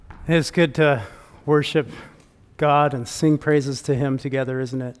It's good to worship God and sing praises to Him together,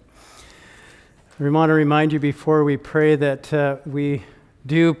 isn't it? We want to remind you before we pray that we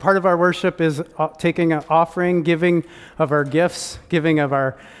do, part of our worship is taking an offering, giving of our gifts, giving of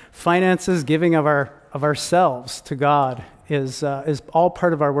our finances, giving of ourselves to God is all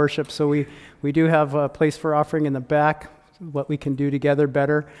part of our worship. So we do have a place for offering in the back, what we can do together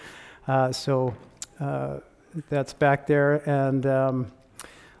better. So that's back there, and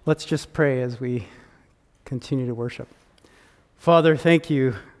let's just pray as we continue to worship. Father, thank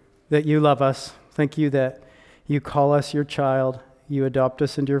you that you love us. Thank you that you call us your child. You adopt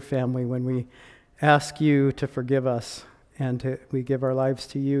us into your family when we ask you to forgive us and we give our lives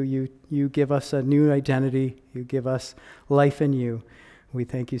to you. You give us a new identity. You give us life in you. We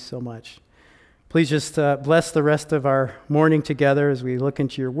thank you so much. Please just bless the rest of our morning together as we look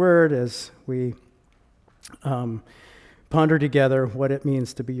into your word, as we ponder together what it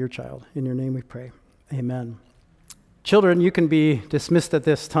means to be your child. In your name we pray. Amen. Children, you can be dismissed at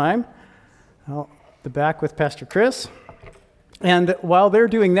this time. I'll be back with Pastor Chris. And while they're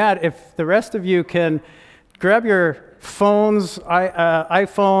doing that, if the rest of you can grab your phones,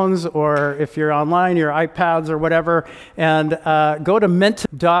 iPhones, or if you're online, your iPads or whatever, and go to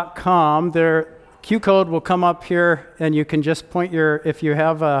mint.com. Their Q code will come up here, and you can just point if you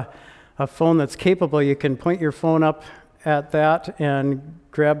have a phone that's capable, you can point your phone up at that and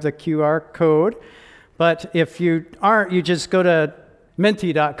grab the QR code. But if you aren't, you just go to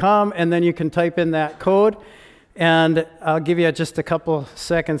menti.com and then you can type in that code, and I'll give you just a couple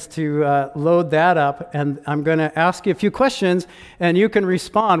seconds to load that up, and I'm going to ask you a few questions and you can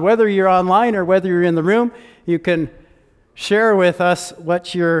respond. Whether you're online or whether you're in the room, you can share with us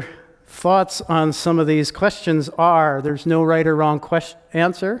what your thoughts on some of these questions are. There's no right or wrong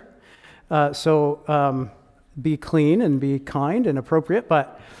answer. So be clean and be kind and appropriate,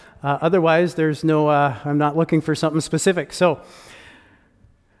 but otherwise there's no, I'm not looking for something specific. So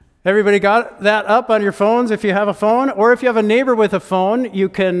everybody got that up on your phones if you have a phone, or if you have a neighbor with a phone, you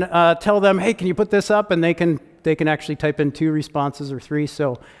can tell them, hey, can you put this up? And they can actually type in 2 responses or 3.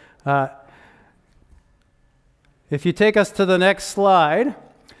 So if you take us to the next slide,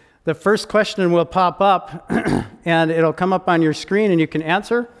 the first question will pop up and it'll come up on your screen and you can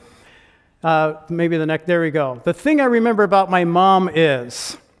answer. Maybe the next, there we go. The thing I remember about my mom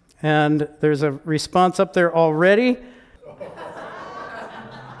is, and there's a response up there already,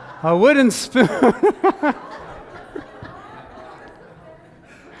 a wooden spoon.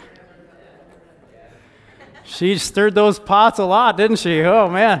 She stirred those pots a lot, didn't she? Oh,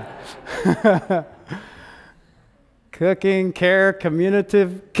 man. Cooking, care,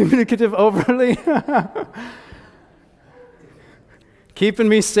 communicative overly. Keeping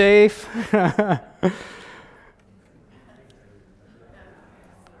me safe.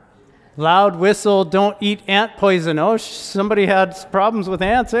 Loud whistle, don't eat ant poison. Oh, somebody had problems with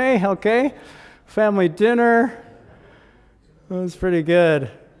ants, eh? Okay. Family dinner. That was pretty good.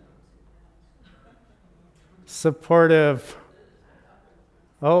 Supportive.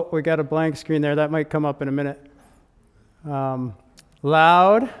 Oh, we got a blank screen there. That might come up in a minute.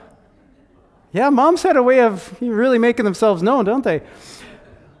 Loud. Yeah, moms had a way of really making themselves known, don't they?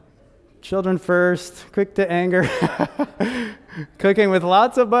 Children first, quick to anger, cooking with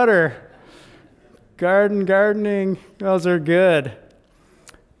lots of butter, gardening, those are good.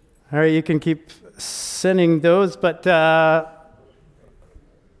 All right, you can keep sending those, but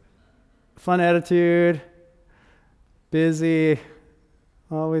fun attitude, busy,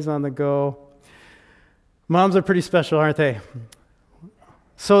 always on the go. Moms are pretty special, aren't they?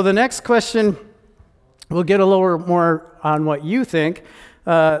 So the next question, we'll get a little more on what you think.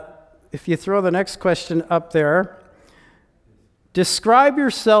 If you throw the next question up there, describe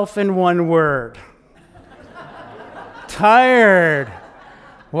yourself in one word. Tired.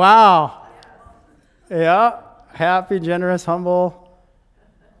 Wow. Yeah. Happy, generous, humble.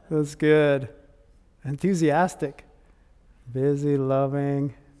 That's good. Enthusiastic. Busy,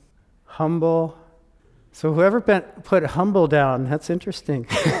 loving, humble. So whoever put humble down, that's interesting.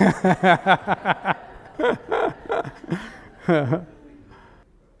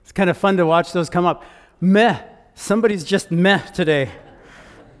 It's kind of fun to watch those come up. Meh. Somebody's just meh today.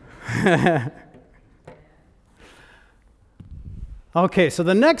 Okay, so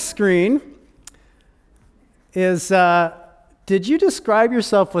the next screen is, did you describe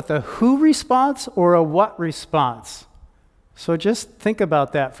yourself with a who response or a what response? So just think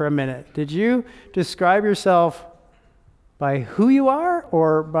about that for a minute. Did you describe yourself by who you are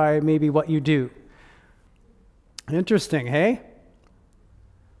or by maybe what you do? Interesting, hey?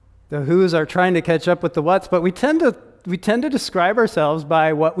 The who's are trying to catch up with the what's, but we tend to we tend to describe ourselves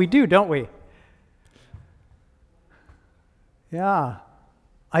by what we do, don't we? Yeah.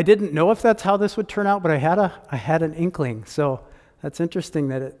 I didn't know if that's how this would turn out, but I had an inkling. So that's interesting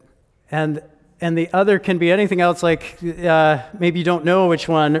that it, and the other can be anything else, like maybe you don't know which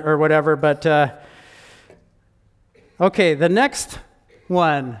one or whatever, but okay, the next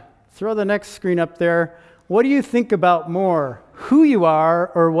one. Throw the next screen up there. What do you think about more, who you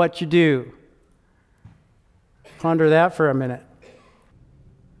are or what you do? Ponder that for a minute.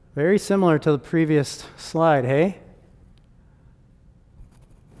 Very similar to the previous slide, hey?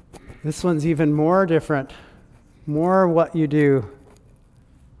 This one's even more different. More what you do.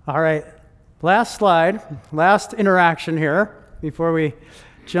 All right, last slide, last interaction here before we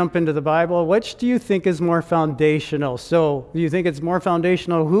jump into the Bible. Which do you think is more foundational? So, do you think it's more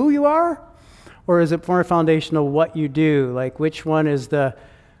foundational who you are? Or is it more foundational what you do? Like, which one is the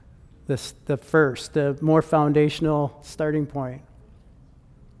first, the more foundational starting point?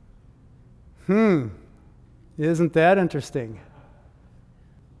 Isn't that interesting?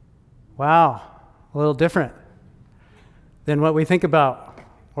 Wow, a little different than what we think about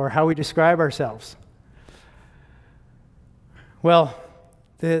or how we describe ourselves. Well,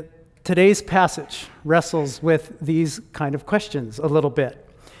 today's passage wrestles with these kind of questions a little bit.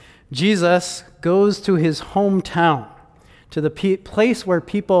 Jesus goes to his hometown, to the place where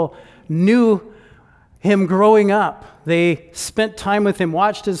people knew him growing up. They spent time with him,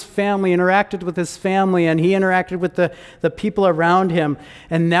 watched his family, interacted with his family, and he interacted with the people around him.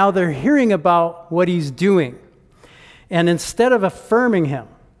 And now they're hearing about what he's doing. And instead of affirming him,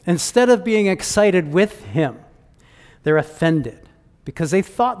 instead of being excited with him, they're offended because they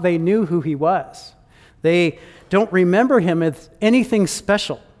thought they knew who he was. They don't remember him as anything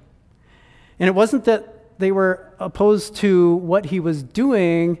special. And it wasn't that they were opposed to what he was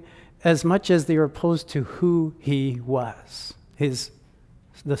doing as much as they were opposed to who he was,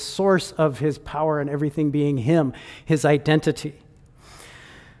 the source of his power and everything being him, his identity.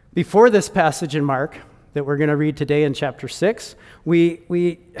 Before this passage in Mark that we're going to read today in chapter 6,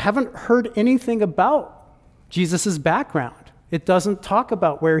 we haven't heard anything about Jesus' background. It doesn't talk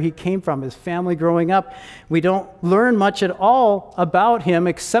about where he came from, his family growing up. We don't learn much at all about him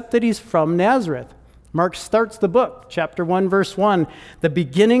except that he's from Nazareth. Mark starts the book, chapter 1, verse 1, the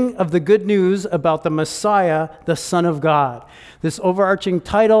beginning of the good news about the Messiah, the Son of God. This overarching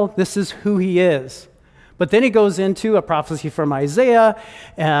title, this is who he is. But then he goes into a prophecy from Isaiah,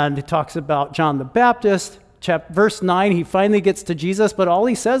 and he talks about John the Baptist. Verse 9, he finally gets to Jesus, but all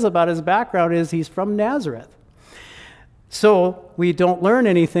he says about his background is he's from Nazareth. So we don't learn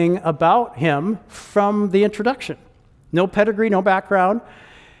anything about him from the introduction. No pedigree, no background.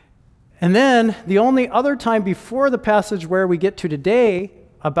 And then the only other time before the passage where we get to today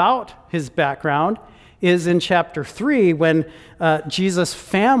about his background is in chapter 3 when Jesus'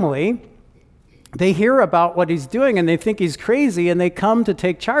 family, they hear about what he's doing and they think he's crazy and they come to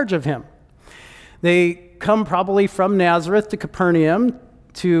take charge of him. They come probably from Nazareth to Capernaum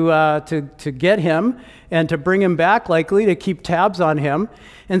to get him and to bring him back, likely to keep tabs on him.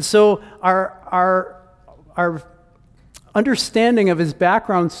 And so our understanding of his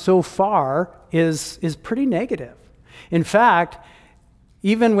background so far is pretty negative. In fact,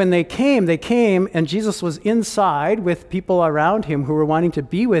 even when they came and Jesus was inside with people around him who were wanting to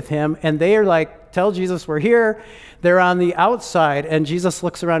be with him, and they are like, tell Jesus we're here. They're on the outside, and Jesus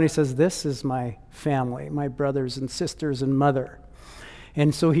looks around and he says, this is my family, my brothers and sisters and mother.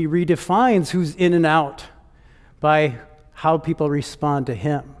 And so he redefines who's in and out by how people respond to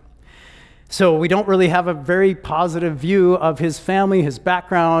him. So we don't really have a very positive view of his family, his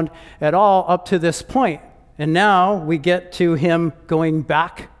background at all up to this point. And now we get to him going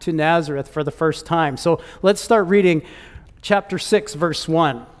back to Nazareth for the first time. So let's start reading chapter 6, verse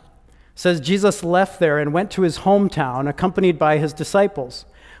 1. It says, Jesus left there and went to his hometown, accompanied by his disciples.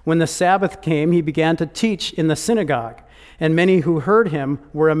 When the Sabbath came, he began to teach in the synagogue, and many who heard him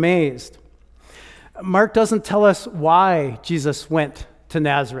were amazed. Mark doesn't tell us why Jesus went to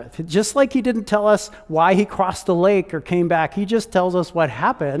Nazareth. Just like he didn't tell us why he crossed the lake or came back. He just tells us what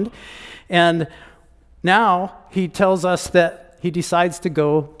happened. And now he tells us that he decides to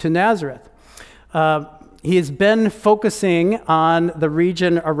go to Nazareth. He has been focusing on the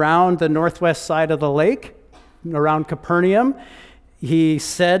region around the northwest side of the lake, around Capernaum. He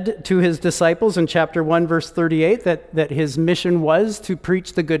said to his disciples in chapter 1, verse 38, that his mission was to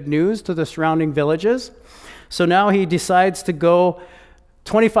preach the good news to the surrounding villages. So now he decides to go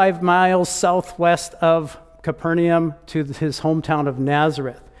 25 miles southwest of Capernaum to his hometown of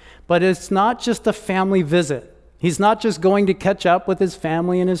Nazareth. But it's not just a family visit. He's not just going to catch up with his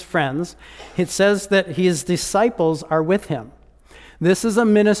family and his friends. It says that his disciples are with him. This is a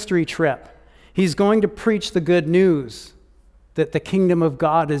ministry trip. He's going to preach the good news that the kingdom of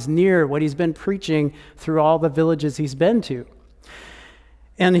God is near, what he's been preaching through all the villages he's been to.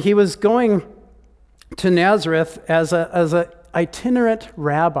 And he was going to Nazareth as an itinerant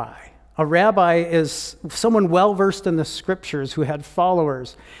rabbi. A rabbi is someone well-versed in the scriptures who had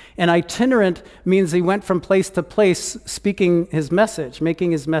followers. And itinerant means he went from place to place speaking his message,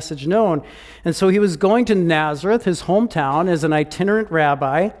 making his message known. And so he was going to Nazareth, his hometown, as an itinerant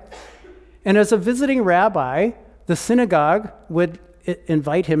rabbi. And as a visiting rabbi, the synagogue would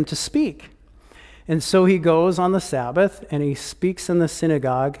invite him to speak. And so he goes on the Sabbath and he speaks in the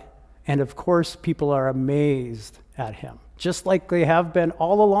synagogue. And of course, people are amazed at him, just like they have been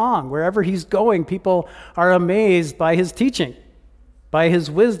all along. Wherever he's going, people are amazed by his teaching, by his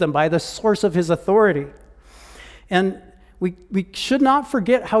wisdom, by the source of his authority. And we should not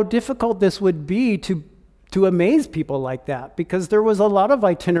forget how difficult this would be to amaze people like that, because there was a lot of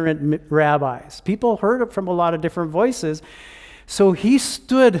itinerant rabbis. People heard it from a lot of different voices. So he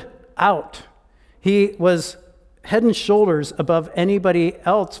stood out. He was head and shoulders above anybody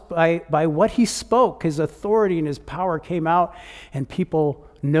else by what he spoke. His authority and his power came out, and people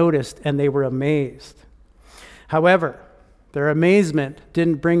noticed and they were amazed. However, their amazement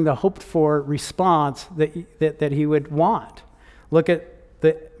didn't bring the hoped-for response that he would want. Look at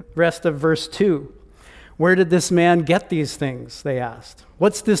the rest of verse 2. Where did this man get these things, they asked.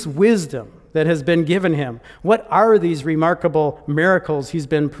 What's this wisdom that has been given him? What are these remarkable miracles he's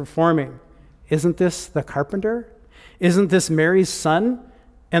been performing? Isn't this the carpenter? Isn't this Mary's son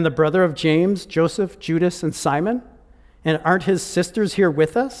and the brother of James, Joseph, Judas, and Simon? And aren't his sisters here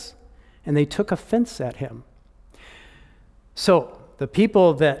with us? And they took offense at him. So the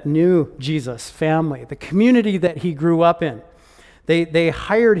people that knew Jesus' family, the community that he grew up in, they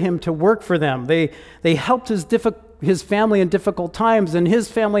hired him to work for them. They helped his family in difficult times, and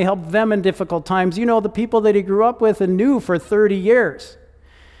his family helped them in difficult times. You know, the people that he grew up with and knew for 30 years.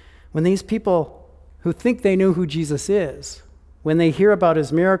 When these people who think they knew who Jesus is, when they hear about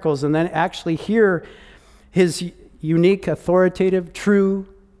his miracles and then actually hear his unique, authoritative, true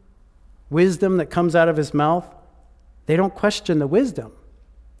wisdom that comes out of his mouth, they don't question the wisdom.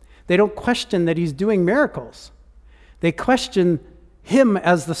 They don't question that he's doing miracles. They question him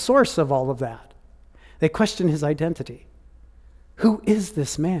as the source of all of that. They question his identity. Who is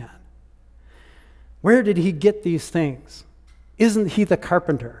this man? Where did he get these things? Isn't he the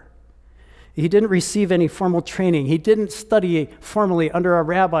carpenter? He didn't receive any formal training. He didn't study formally under a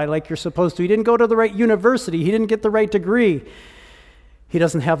rabbi like you're supposed to. He didn't go to the right university. He didn't get the right degree. He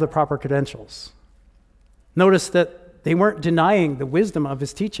doesn't have the proper credentials. Notice that they weren't denying the wisdom of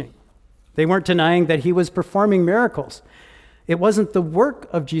his teaching. They weren't denying that he was performing miracles. It wasn't the work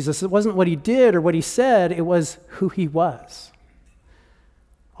of Jesus. It wasn't what he did or what he said. It was who he was.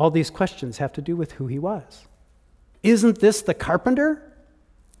 All these questions have to do with who he was. Isn't this the carpenter?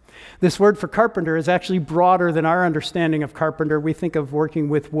 This word for carpenter is actually broader than our understanding of carpenter. We think of working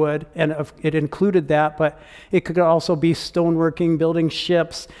with wood, and it included that, but it could also be stoneworking, building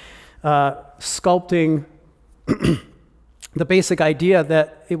ships, sculpting. The basic idea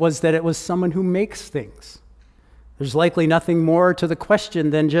that it was someone who makes things. There's likely nothing more to the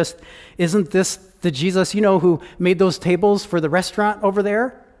question than just, isn't this the Jesus, who made those tables for the restaurant over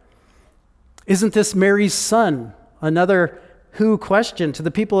there? Isn't this Mary's son? Another who question. To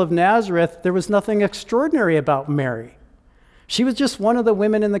the people of Nazareth, there was nothing extraordinary about Mary. She was just one of the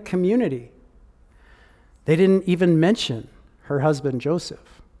women in the community. They didn't even mention her husband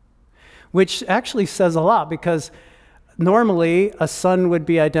Joseph, which actually says a lot, because normally a son would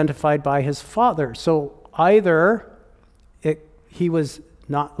be identified by his father. So either he was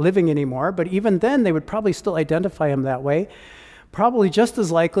not living anymore, but even then they would probably still identify him that way. Probably just as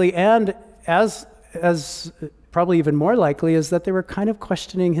likely, and as probably even more likely, is that they were kind of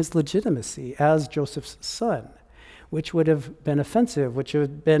questioning his legitimacy as Joseph's son, which would have been offensive, which would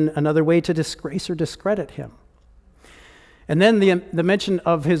have been another way to disgrace or discredit him. And then the mention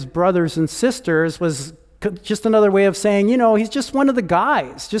of his brothers and sisters was just another way of saying, he's just one of the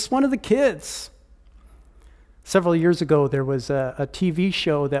guys, just one of the kids. Several years ago, there was a TV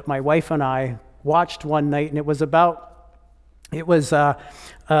show that my wife and I watched one night, and it was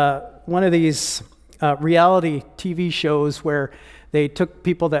one of these reality TV shows where they took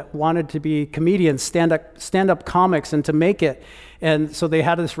people that wanted to be comedians, stand-up comics, and to make it. And so they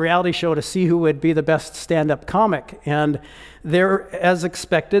had this reality show to see who would be the best stand-up comic. And there, as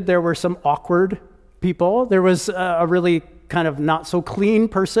expected, there were some awkward people. There was a really kind of not so clean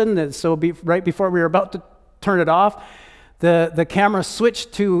person. And so right before we were about to turn it off, the camera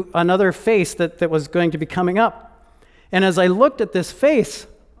switched to another face that was going to be coming up. And as I looked at this face,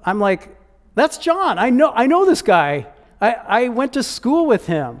 I'm like, that's John. I know this guy. I went to school with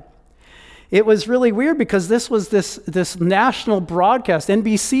him. It was really weird because this was this national broadcast,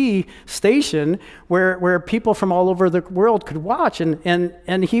 NBC station, where people from all over the world could watch.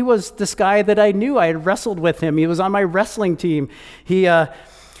 And he was this guy that I knew. I had wrestled with him. He was on my wrestling team. He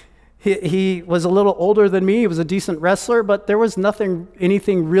was a little older than me. He was a decent wrestler, but there was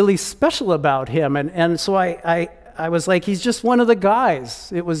anything really special about him. And so I was like, he's just one of the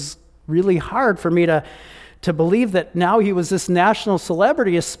guys. It was really hard for me to believe that now he was this national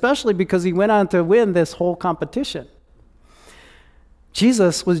celebrity, especially because he went on to win this whole competition.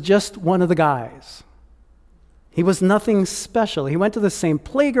 Jesus was just one of the guys. He was nothing special. He went to the same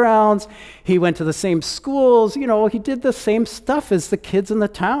playgrounds. He went to the same schools. He did the same stuff as the kids in the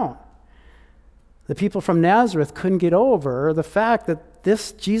town. The people from Nazareth couldn't get over the fact that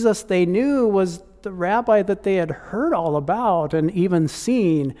this Jesus they knew was the rabbi that they had heard all about and even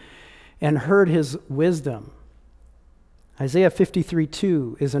seen and heard his wisdom. Isaiah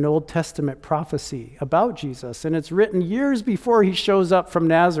 53:2 is an Old Testament prophecy about Jesus, and it's written years before he shows up from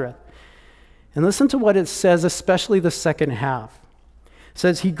Nazareth. And listen to what it says, especially the second half. It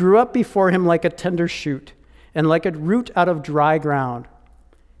says, he grew up before him like a tender shoot and like a root out of dry ground.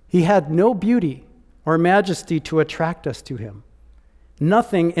 He had no beauty or majesty to attract us to him,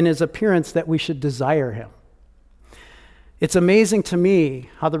 nothing in his appearance that we should desire him. It's amazing to me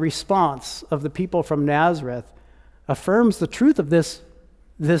how the response of the people from Nazareth affirms the truth of this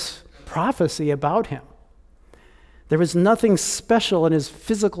prophecy about him. There was nothing special in his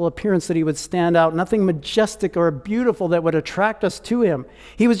physical appearance that he would stand out, nothing majestic or beautiful that would attract us to him.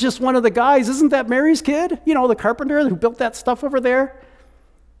 He was just one of the guys. Isn't that Mary's kid? The carpenter who built that stuff over there?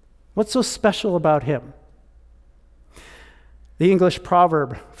 What's so special about him? The English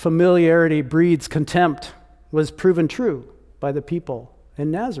proverb, familiarity breeds contempt, was proven true by the people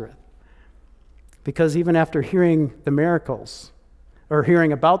in Nazareth. Because even after hearing the miracles, or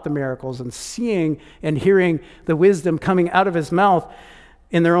hearing about the miracles and seeing and hearing the wisdom coming out of his mouth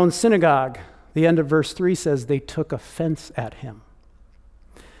in their own synagogue, the end of verse 3 says they took offense at him.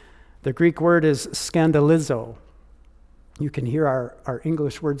 The Greek word is scandalizo. You can hear our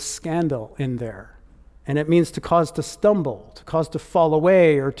English word scandal in there. And it means to cause to stumble, to cause to fall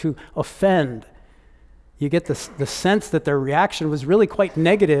away, or to offend. You get the sense that their reaction was really quite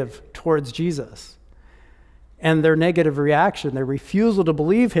negative towards Jesus. And their negative reaction, their refusal to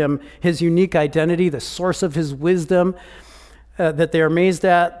believe him, his unique identity, the source of his wisdom, that they're amazed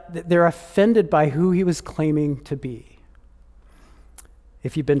at, they're offended by who he was claiming to be.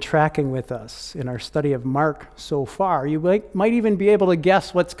 If you've been tracking with us in our study of Mark so far, you might even be able to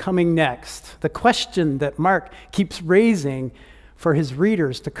guess what's coming next. The question that Mark keeps raising for his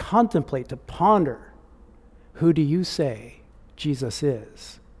readers to contemplate, to ponder. Who do you say Jesus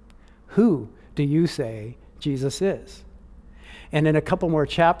is? Who do you say Jesus is? And in a couple more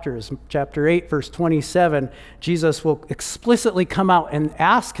chapters, chapter 8, verse 27, Jesus will explicitly come out and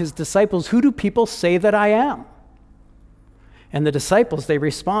ask his disciples, who do people say that I am? And the disciples, they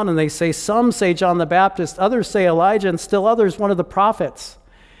respond and they say, some say John the Baptist, others say Elijah, and still others one of the prophets.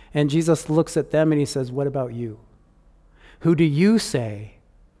 And Jesus looks at them and he says, what about you? Who do you say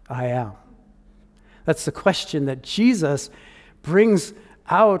I am? That's the question that Jesus brings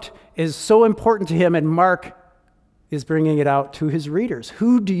out, is so important to him, and Mark is bringing it out to his readers.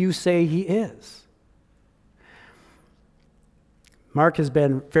 Who do you say he is? Mark has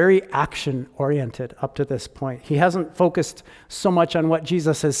been very action-oriented up to this point. He hasn't focused so much on what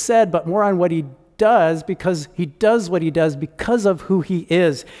Jesus has said, but more on what he does, because he does what he does because of who he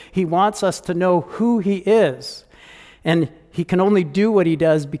is. He wants us to know who he is, and he can only do what he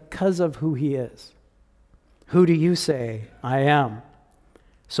does because of who he is. Who do you say I am?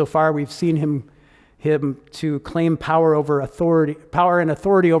 So far, we've seen him to claim power and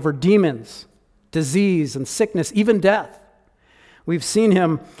authority over demons, disease and sickness, even death. We've seen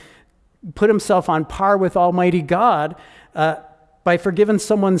him put himself on par with Almighty God by forgiving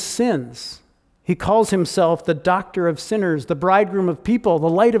someone's sins. He calls himself the doctor of sinners, the bridegroom of people, the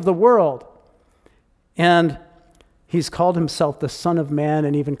light of the world. And he's called himself the Son of Man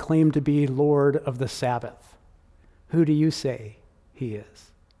and even claimed to be Lord of the Sabbath. Who do you say he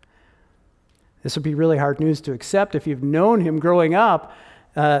is? This would be really hard news to accept if you've known him growing up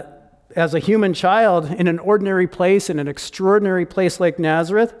as a human child in an ordinary place, in an extraordinary place like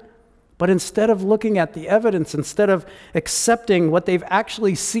Nazareth. But instead of looking at the evidence, instead of accepting what they've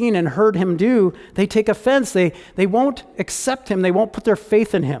actually seen and heard him do, they take offense. They won't accept him. They won't put their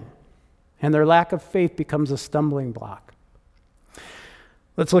faith in him. and their lack of faith becomes a stumbling block.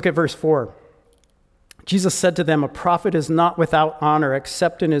 Let's look at verse 4. Jesus said to them, "A prophet is not without honor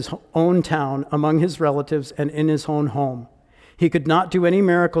except in his own town, among his relatives, and in his own home. He could not do any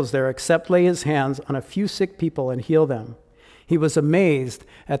miracles there except lay his hands on a few sick people and heal them. He was amazed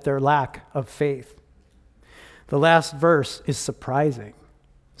at their lack of faith." The last verse is surprising.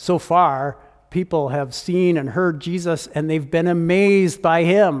 So far, people have seen and heard Jesus, and they've been amazed by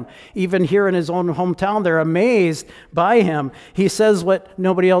him. Even here in his own hometown, they're amazed by him. He says what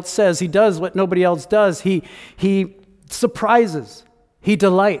nobody else says. He does what nobody else does. He surprises, he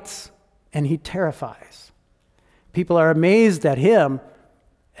delights, and he terrifies. People are amazed at him,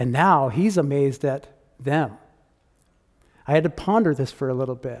 and now he's amazed at them. I had to ponder this for a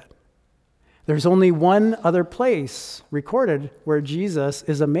little bit. There's only one other place recorded where Jesus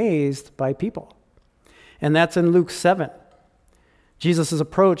is amazed by people, and that's in Luke 7. Jesus is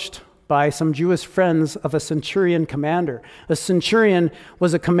approached by some Jewish friends of a centurion commander. A centurion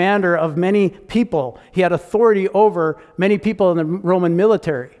was a commander of many people. He had authority over many people in the Roman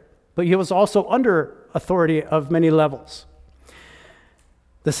military, but he was also under authority of many levels.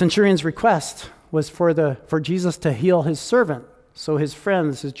 The centurion's request was for Jesus to heal his servant. So his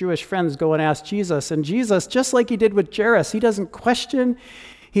friends, his Jewish friends, go and ask Jesus. And Jesus, just like he did with Jairus, he doesn't question,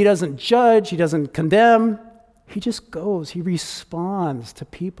 he doesn't judge, he doesn't condemn. He just goes, he responds to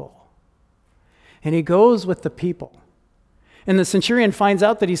people. And he goes with the people. And the centurion finds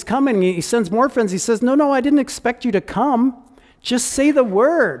out that he's coming. He sends more friends. He says, no, I didn't expect you to come. Just say the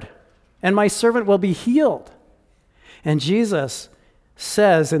word, and my servant will be healed. And Jesus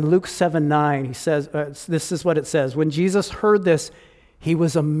says in Luke 7:9, he says, this is what it says, "When Jesus heard this, he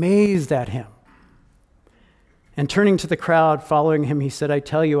was amazed at him. And turning to the crowd following him, he said, 'I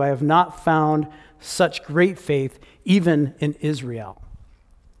tell you, I have not found such great faith even in Israel.'"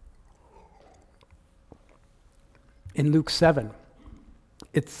 In Luke 7,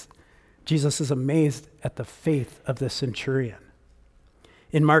 Jesus is amazed at the faith of the centurion.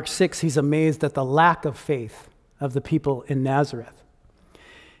 In Mark 6, he's amazed at the lack of faith of the people in Nazareth.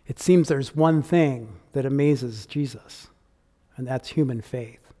 It seems there's one thing that amazes Jesus, and that's human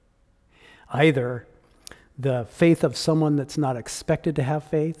faith. Either the faith of someone that's not expected to have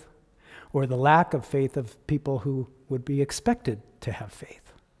faith, or the lack of faith of people who would be expected to have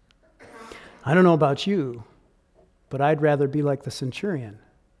faith. I don't know about you, but I'd rather be like the centurion,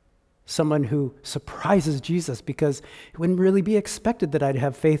 someone who surprises Jesus because it wouldn't really be expected that I'd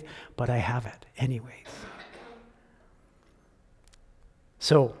have faith, but I have it anyways.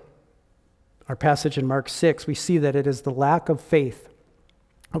 So, our passage in Mark 6, we see that it is the lack of faith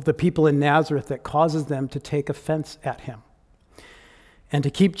of the people in Nazareth that causes them to take offense at him and to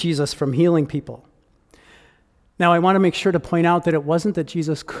keep Jesus from healing people. Now, I want to make sure to point out that it wasn't that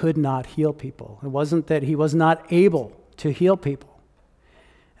Jesus could not heal people. It wasn't that he was not able to heal people.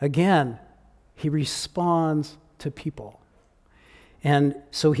 Again, he responds to people. And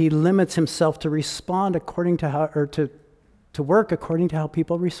so he limits himself to respond according to how, or to work according to how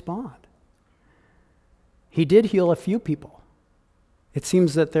people respond. He did heal a few people. It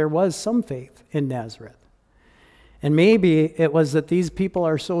seems that there was some faith in Nazareth. And maybe it was that these people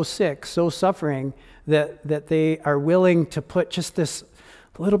are so sick, so suffering, that they are willing to put just this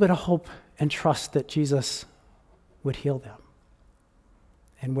little bit of hope and trust that Jesus would heal them.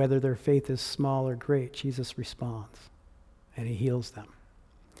 And whether their faith is small or great, Jesus responds and he heals them.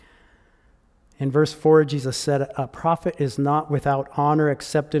 In verse 4, Jesus said, "A prophet is not without honor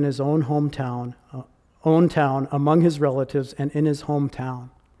except in his own town, among his relatives, and in his hometown."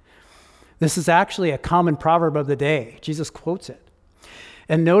 This is actually a common proverb of the day. Jesus quotes it.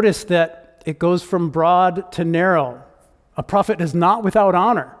 And notice that it goes from broad to narrow. A prophet is not without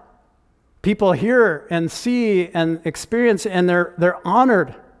honor. People hear and see and experience, and they're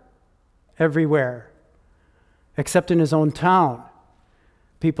honored everywhere, except in his own town.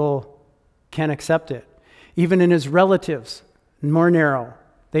 People can't accept it. Even in his relatives, more narrow,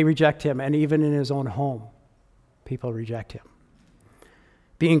 they reject him. And even in his own home, people reject him.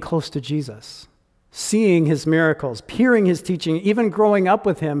 Being close to Jesus, seeing his miracles, hearing his teaching, even growing up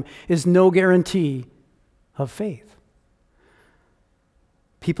with him is no guarantee of faith.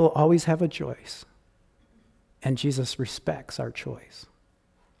 People always have a choice, and Jesus respects our choice.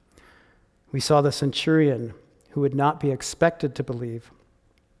 We saw the centurion, who would not be expected to believe,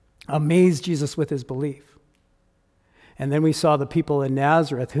 amaze Jesus with his belief. And then we saw the people in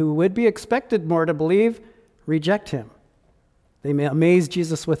Nazareth, who would be expected more to believe, reject him. They may amaze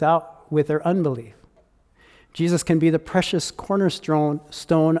Jesus with their unbelief. Jesus can be the precious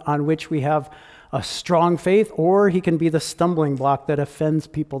cornerstone on which we have a strong faith, or he can be the stumbling block that offends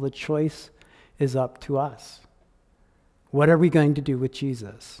people. The choice is up to us. What are we going to do with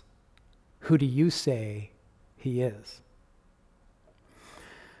Jesus? Who do you say he is?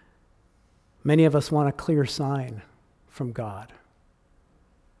 Many of us want a clear sign from God.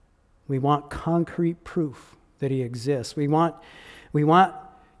 We want concrete proof that he exists. We want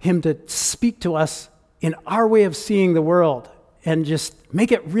him to speak to us in our way of seeing the world and just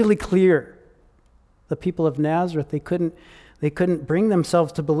make it really clear. The people of Nazareth, they couldn't bring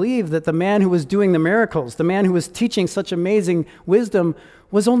themselves to believe that the man who was doing the miracles, the man who was teaching such amazing wisdom,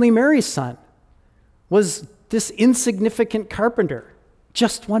 was only Mary's son, was this insignificant carpenter,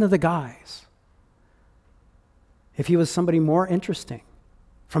 just one of the guys. If he was somebody more interesting,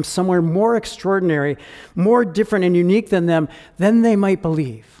 from somewhere more extraordinary, more different and unique than them, then they might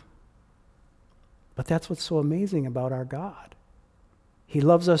believe. But that's what's so amazing about our God. He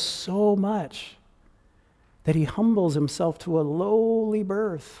loves us so much that he humbles himself to a lowly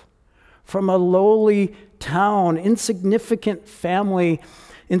birth, from a lowly town, insignificant family,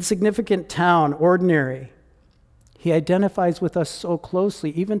 insignificant town, ordinary. He identifies with us so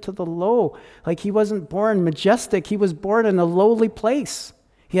closely, even to the low. Like he wasn't born majestic, he was born in a lowly place.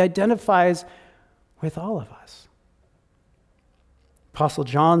 He identifies with all of us. Apostle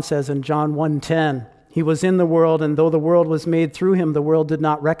John says in John 1:10, he was in the world, and though the world was made through him, the world did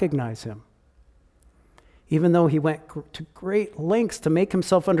not recognize him. Even though he went to great lengths to make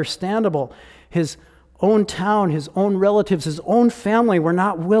himself understandable, his own town, his own relatives, his own family were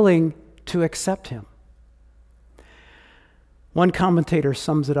not willing to accept him. One commentator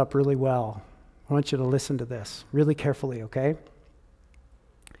sums it up really well. I want you to listen to this really carefully, okay?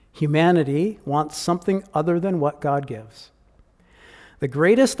 Humanity wants something other than what God gives. The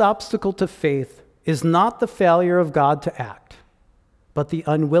greatest obstacle to faith is not the failure of God to act, but the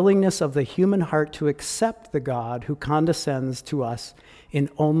unwillingness of the human heart to accept the God who condescends to us in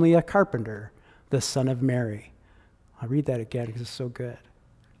only a carpenter, the Son of Mary. I'll read that again because it's so good.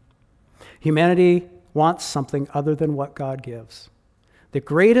 Humanity wants something other than what God gives. The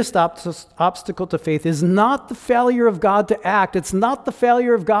greatest obstacle to faith is not the failure of God to act. It's not the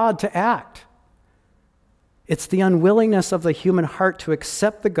failure of God to act. It's the unwillingness of the human heart to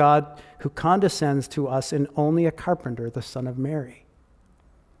accept the God who condescends to us in only a carpenter, the Son of Mary.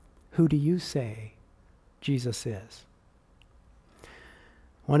 Who do you say Jesus is?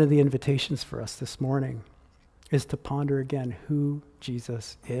 One of the invitations for us this morning is to ponder again who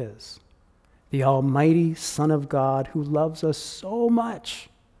Jesus is. The almighty Son of God who loves us so much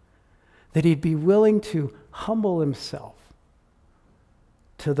that he'd be willing to humble himself,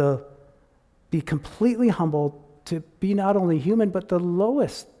 be completely humbled, to be not only human, but the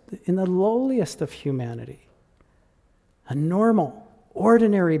lowest, in the lowliest of humanity. A normal,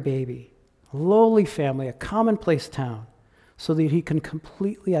 ordinary baby, a lowly family, a commonplace town, so that he can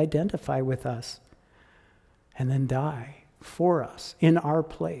completely identify with us and then die for us in our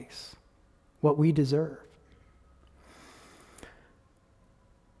place, what we deserve.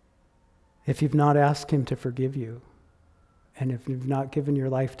 If you've not asked him to forgive you, and if you've not given your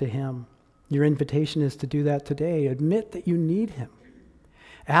life to him, your invitation is to do that today. Admit that you need him.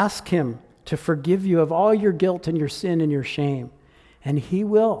 Ask him to forgive you of all your guilt and your sin and your shame. And he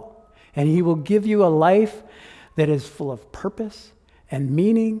will. And he will give you a life that is full of purpose and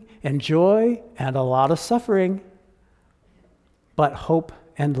meaning and joy and a lot of suffering, but hope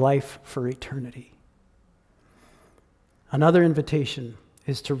and life for eternity. Another invitation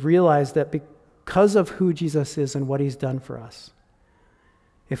is to realize that because of who Jesus is and what he's done for us,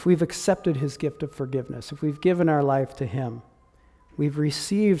 if we've accepted his gift of forgiveness, if we've given our life to him, we've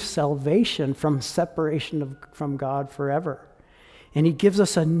received salvation from separation from God forever. And he gives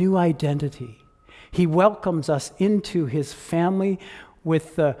us a new identity. He welcomes us into his family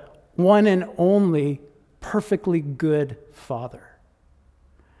with the one and only perfectly good Father.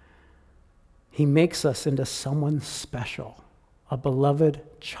 He makes us into someone special, a beloved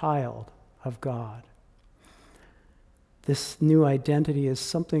child of God. This new identity is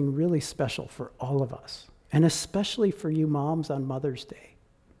something really special for all of us, and especially for you moms on Mother's Day.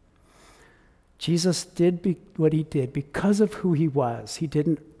 Jesus did what he did because of who he was. He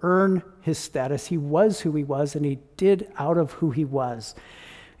didn't earn his status. He was who he was, and he did out of who he was.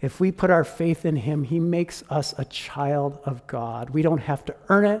 If we put our faith in him, he makes us a child of God. We don't have to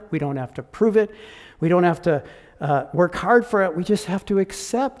earn it. We don't have to prove it. We don't have to work hard for it. We just have to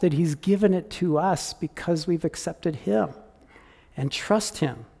accept that he's given it to us because we've accepted him and trust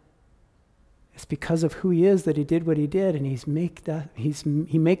him. It's because of who he is that he did what he did, and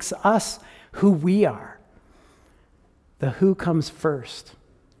he makes us who we are. The who comes first.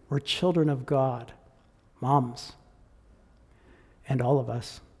 We're children of God, moms, and all of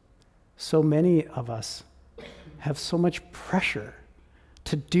us. So many of us have so much pressure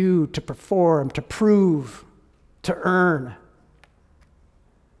to do, to perform, to prove, to earn.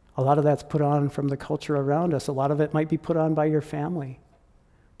 A lot of that's put on from the culture around us. A lot of it might be put on by your family,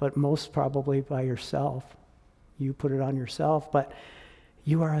 but most probably by yourself. You put it on yourself, but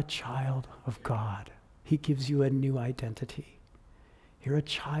you are a child of God. He gives you a new identity. You're a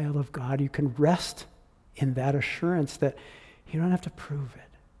child of God. You can rest in that assurance that you don't have to prove it.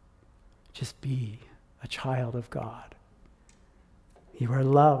 Just be a child of God. You are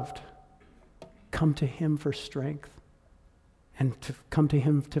loved. Come to him for strength and to come to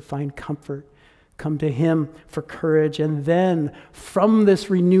him to find comfort. Come to him for courage. And then from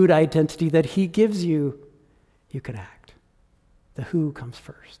this renewed identity that he gives you, you can act. The who comes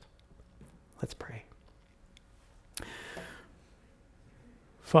first. Let's pray.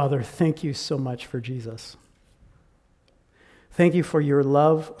 Father, thank you so much for Jesus. Thank you for your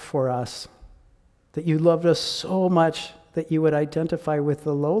love for us, that you loved us so much that you would identify with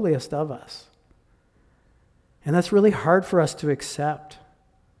the lowliest of us. And that's really hard for us to accept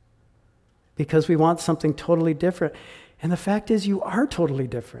because we want something totally different. And the fact is, you are totally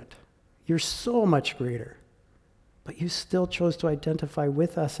different. You're so much greater. But you still chose to identify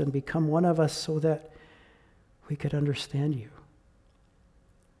with us and become one of us so that we could understand you.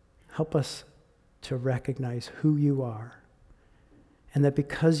 Help us to recognize who you are. And that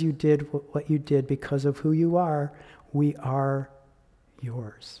because you did what you did, because of who you are, we are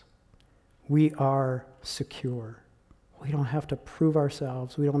yours. We are secure. We don't have to prove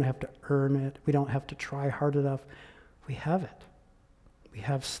ourselves. We don't have to earn it. We don't have to try hard enough. We have it. We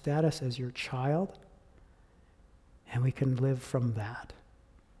have status as your child, and we can live from that.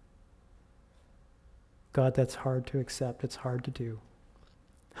 God, that's hard to accept. It's hard to do.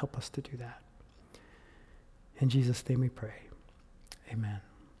 Help us to do that. In Jesus' name we pray. Amen.